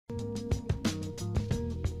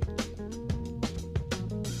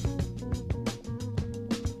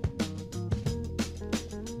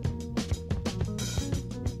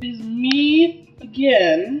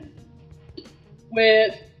begin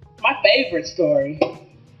with my favorite story.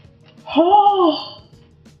 Oh,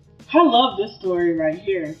 I love this story right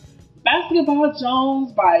here. Basketball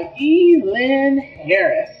Jones by E.Lynn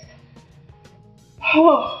Harris.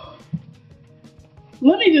 Oh,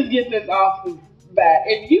 let me just get this off the bat.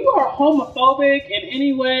 If you are homophobic in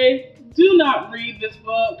any way, do not read this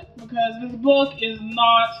book because this book is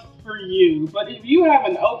not for you. But if you have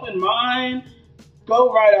an open mind,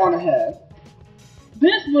 go right on ahead.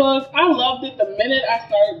 This book, I loved it the minute I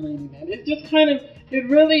started reading it. It just kind of,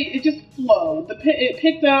 it just flowed. It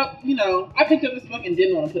picked up, I picked up this book and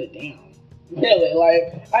didn't want to put it down. Really,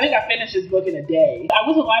 I think I finished this book in a day. I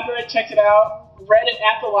went to the library, checked it out, read it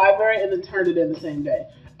at the library, and then turned it in the same day.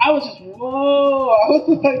 I was just, whoa, I was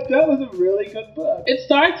like, that was a really good book. It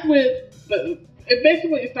starts with,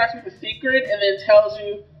 it starts with a secret and then tells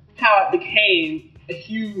you how it became a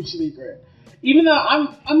huge secret. Even though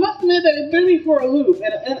I must admit that it threw me for a loop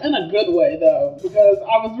in a good way though, because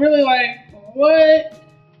I was really like, what?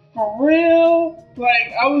 For real?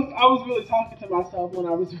 I was really talking to myself when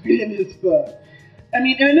I was reading this book. I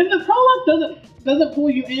mean, and if the prologue doesn't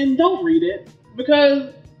pull you in, don't read it,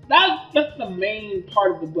 because that's the main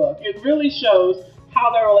part of the book. It really shows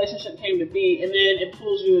how their relationship came to be, and then it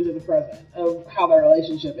pulls you into the present of how their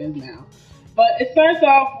relationship is now. But it starts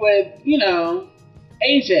off with,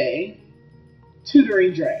 AJ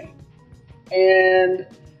tutoring Dre. And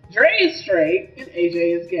Dre is straight and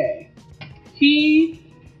AJ is gay. He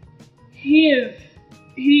ends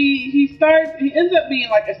up being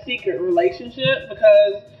like a secret relationship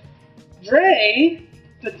because Dre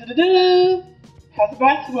has a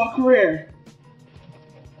basketball career.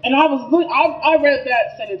 And I read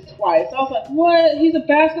that sentence twice. I was like, what? He's in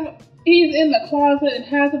the closet and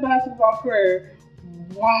has a basketball career.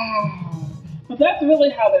 Wow. But that's really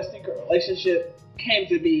how their secret relationship came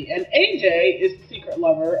to be. And AJ is the secret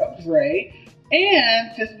lover of Dre.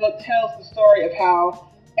 And this book tells the story of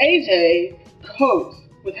how AJ copes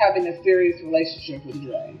with having a serious relationship with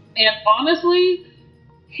Dre. And honestly,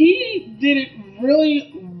 he did it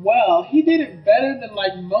really well. He did it better than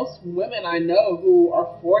most women I know who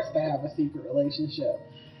are forced to have a secret relationship.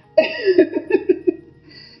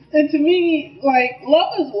 And to me,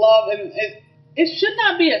 love is love, and it should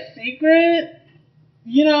not be a secret.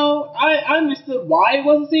 I understood why it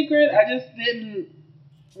was a secret. I just didn't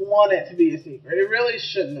want it to be a secret. It really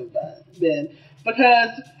shouldn't have been. Because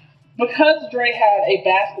Dre had a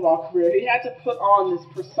basketball career, he had to put on this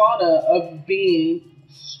persona of being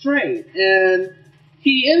straight. And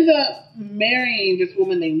he ends up marrying this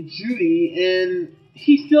woman named Judy, and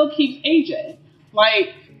he still keeps AJ.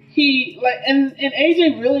 And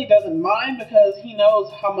AJ really doesn't mind because he knows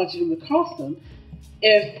how much it would cost him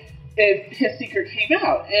if his secret came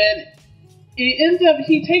out. And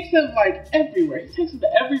he takes him everywhere. He takes him to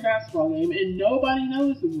every basketball game, and nobody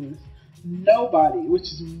notices this. Nobody, which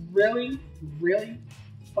is really, really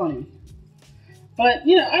funny. But,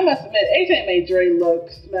 I must admit, AJ made Dre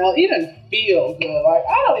look, smell, even feel good.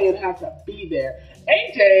 I don't even have to be there.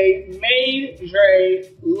 AJ made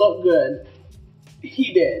Dre look good.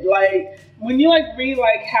 He did. When you, read,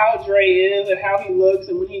 how Dre is and how he looks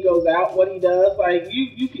and when he goes out, what he does,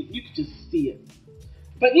 you could just see it.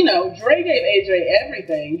 But, Dre gave AJ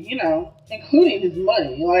everything, including his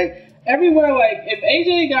money. Everywhere, if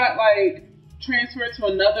AJ got, transferred to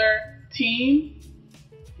another team,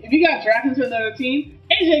 if he got drafted to another team,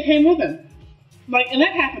 AJ came with him. And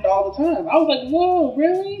that happened all the time. I was like, whoa,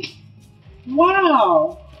 really?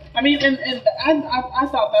 Wow. I mean, and I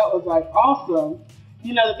thought that was, awesome.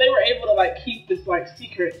 That they were able to, keep this,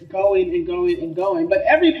 secret going and going and going. But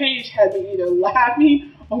every page had me either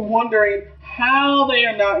laughing or wondering how they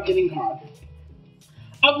are not getting caught.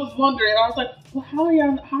 I was wondering, I was like, well, how are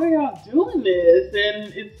y'all doing this?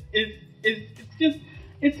 And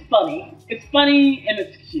it's funny. It's funny and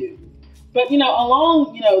it's cute. But,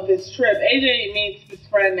 along, this trip, AJ meets this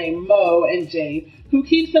friend named Mo and Jade, who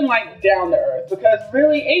keeps him, down to earth. Because,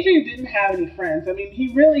 really, AJ didn't have any friends. I mean,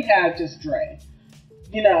 he really had just Dre.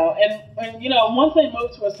 And once they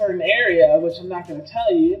move to a certain area, which I'm not going to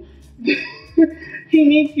tell you, he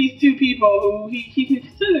meets these two people who he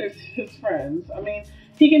considers his friends. I mean,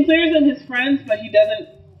 he considers them his friends, but he doesn't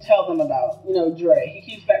tell them about, Dre. He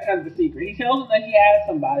keeps that kind of a secret. He tells them that he has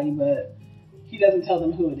somebody, but he doesn't tell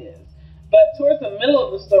them who it is. But towards the middle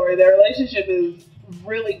of the story, their relationship is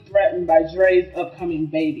really threatened by Dre's upcoming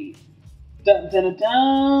baby. Dun dun dun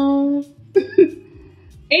dun.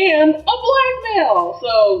 And a black male.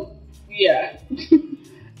 So, yeah.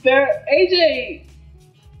 AJ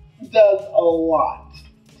does a lot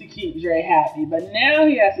to keep Dre happy, but now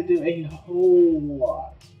he has to do a whole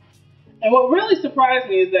lot. And what really surprised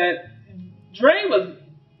me is that Dre was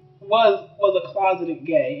a closeted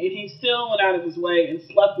gay, and he still went out of his way and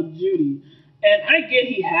slept with Judy. And I get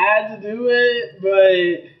he had to do it,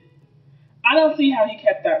 but I don't see how he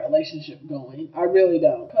kept that relationship going. I really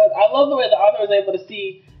don't. Because I love the way the author was able to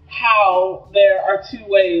see how there are two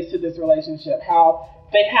ways to this relationship. How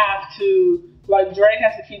they have to, like, Dre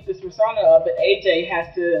has to keep this persona up, but AJ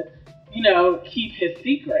has to, keep his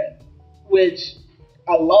secret, which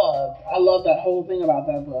I loved. I love that whole thing about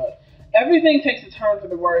that book. Everything takes a turn for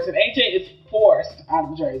the worse, and AJ is forced out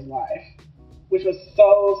of Dre's life, which was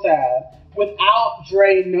so sad, without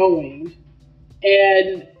Dre knowing.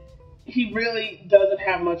 And he really doesn't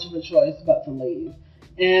have much of a choice but to leave.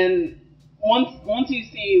 And once you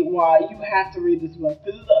see why, you have to read this book.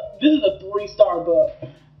 This is a 3-star book.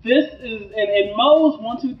 This is, in Mo's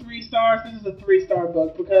 1, 2, 3 stars, this is a 3-star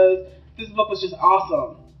book because this book was just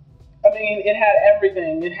awesome. I mean, it had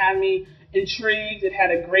everything. It had me intrigued. It had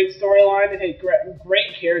a great storyline. It had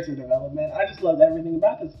great character development. I just loved everything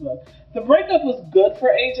about this book. The breakup was good for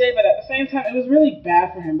AJ, but at the same time, it was really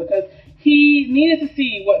bad for him because he needed to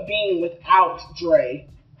see what being without Dre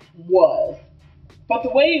was. But the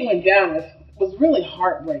way it went down was really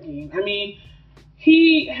heartbreaking. I mean,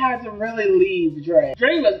 he had to really leave Dre.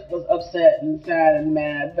 Dre was upset and sad and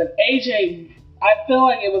mad, but AJ, I feel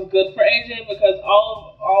like it was good for AJ because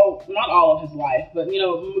not all of his life, but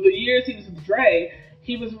the years he was with Dre,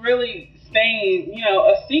 he was really staying,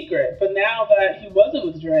 a secret. But now that he wasn't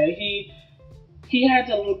with Dre, he had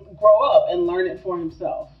to grow up and learn it for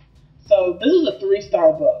himself. So this is a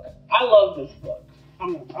 3-star book. I love this book.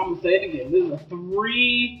 I'm gonna say it again. This is a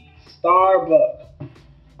 3-star book,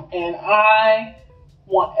 and I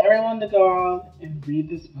want everyone to go out and read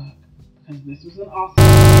this book because this was an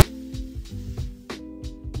awesome book.